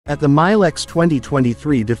At the Milex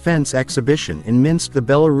 2023 Defense Exhibition in Minsk, the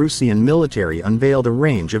Belarusian military unveiled a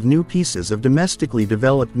range of new pieces of domestically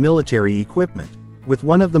developed military equipment, with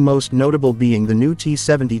one of the most notable being the new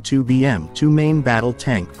T-72B3M main battle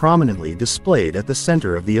tank prominently displayed at the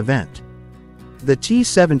center of the event. The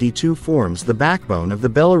T-72 forms the backbone of the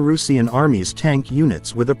Belarusian Army's tank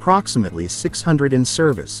units, with approximately 600 in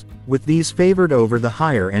service, with these favored over the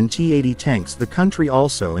higher-end T-80 tanks the country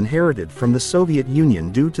also inherited from the Soviet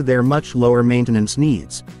Union due to their much lower maintenance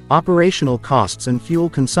needs, operational costs and fuel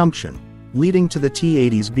consumption, leading to the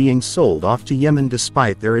T-80s being sold off to Yemen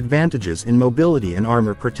despite their advantages in mobility and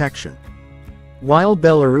armor protection. While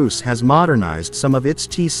Belarus has modernized some of its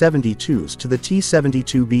T-72s to the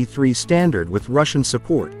T-72B3 standard with Russian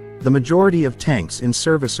support, the majority of tanks in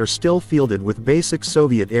service are still fielded with basic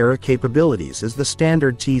Soviet-era capabilities as the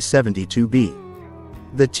standard T-72B.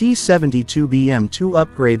 The T-72B3M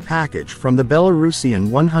upgrade package from the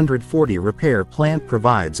Belarusian 140 repair plant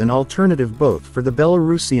provides an alternative both for the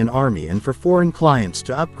Belarusian army and for foreign clients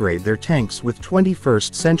to upgrade their tanks with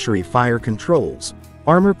 21st-century fire controls,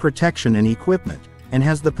 armor protection and equipment, and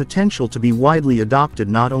has the potential to be widely adopted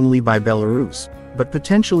not only by Belarus, but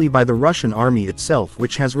potentially by the Russian army itself,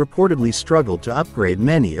 which has reportedly struggled to upgrade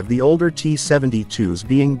many of the older T-72s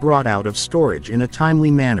being brought out of storage in a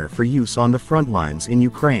timely manner for use on the front lines in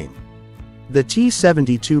Ukraine. The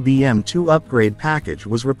T-72B3M upgrade package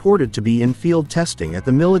was reported to be in field testing at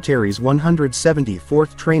the military's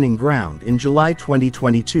 174th Training Ground in July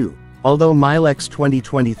 2022, although Milex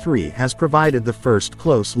 2023 has provided the first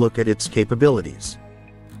close look at its capabilities.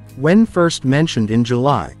 When first mentioned in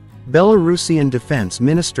July, Belarusian Defense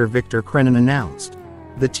Minister Viktor Krenin announced,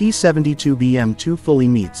 "The T-72B3M fully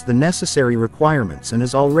meets the necessary requirements and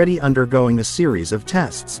is already undergoing a series of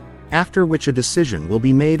tests, after which a decision will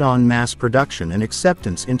be made on mass production and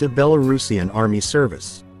acceptance into Belarusian army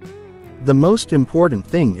service. The most important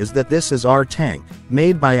thing is that this is our tank,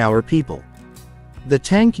 made by our people. The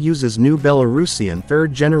tank uses new Belarusian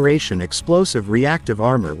third-generation explosive reactive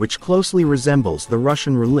armor which closely resembles the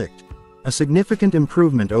Russian Relikt, a significant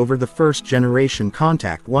improvement over the first-generation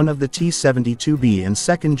Contact 1 of the T-72B and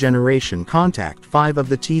second-generation Contact 5 of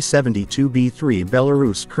the T-72B3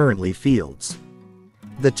 Belarus currently fields.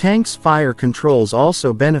 The tank's fire controls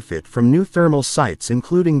also benefit from new thermal sights,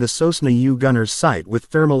 including the Sosna U gunner's sight with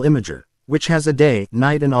thermal imager, which has a day,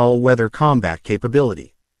 night and all-weather combat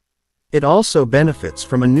capability. It also benefits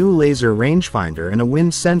from a new laser rangefinder and a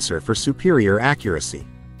wind sensor for superior accuracy.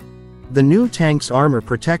 The new tank's armor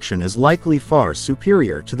protection is likely far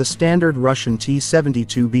superior to the standard Russian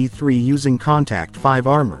T-72B3 using Contact 5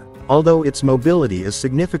 armor, although its mobility is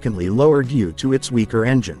significantly lower due to its weaker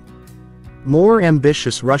engine. More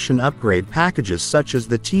ambitious Russian upgrade packages such as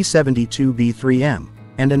the T-72B3M,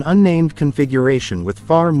 and an unnamed configuration with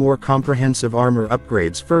far more comprehensive armor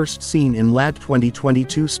upgrades first seen in LAT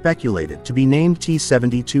 2022 speculated to be named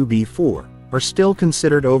T-72B4, are still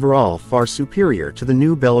considered overall far superior to the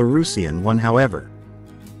new Belarusian one. However,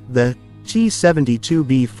 the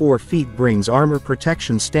T-72B4 brings armor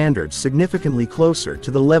protection standards significantly closer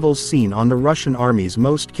to the levels seen on the Russian Army's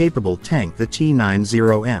most capable tank, the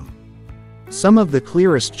T-90M. Some of the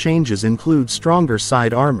clearest changes include stronger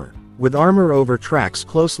side armor, with armor over tracks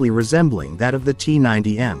closely resembling that of the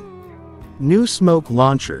T-90M. New smoke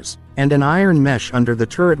launchers, and an iron mesh under the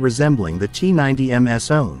turret resembling the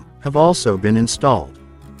T-90M's own, have also been installed.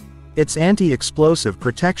 Its anti-explosive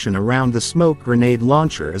protection around the smoke grenade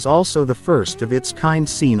launcher is also the first of its kind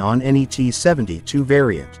seen on any T-72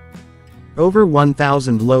 variant. Over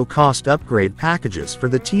 1,000 low-cost upgrade packages for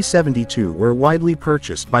the T-72 were widely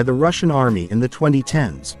purchased by the Russian Army in the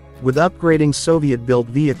 2010s, with upgrading Soviet-built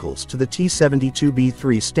vehicles to the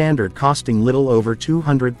T-72B3 standard costing little over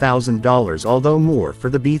 $200,000, although more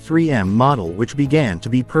for the B3M model, which began to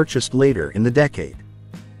be purchased later in the decade.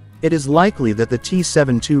 It is likely that the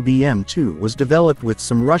T-72B3M was developed with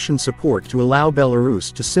some Russian support to allow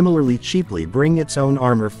Belarus to similarly cheaply bring its own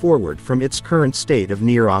armor forward from its current state of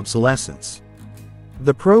near obsolescence.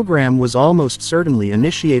 The program was almost certainly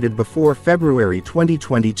initiated before February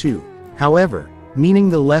 2022, however,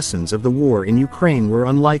 meaning the lessons of the war in Ukraine were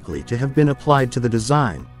unlikely to have been applied to the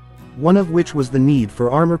design, one of which was the need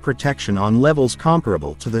for armor protection on levels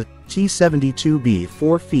comparable to the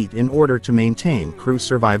T-72B4 in order to maintain crew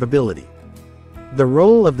survivability. The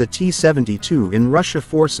role of the T-72 in Russia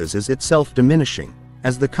forces is itself diminishing,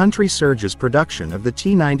 as the country surges production of the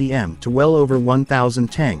T-90M to well over 1,000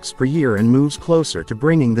 tanks per year and moves closer to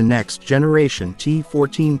bringing the next generation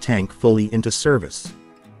T-14 tank fully into service.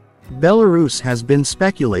 Belarus has been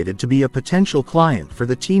speculated to be a potential client for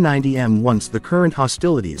the T-90M once the current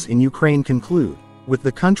hostilities in Ukraine conclude, with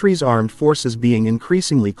the country's armed forces being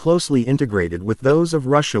increasingly closely integrated with those of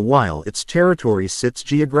Russia while its territory sits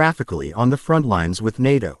geographically on the front lines with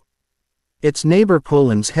NATO. Its neighbor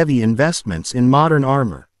Poland's heavy investments in modern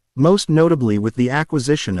armor, most notably with the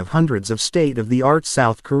acquisition of hundreds of state-of-the-art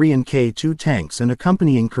South Korean K-2 tanks and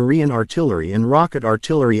accompanying Korean artillery and rocket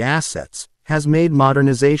artillery assets, has made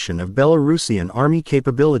modernization of Belarusian army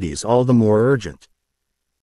capabilities all the more urgent.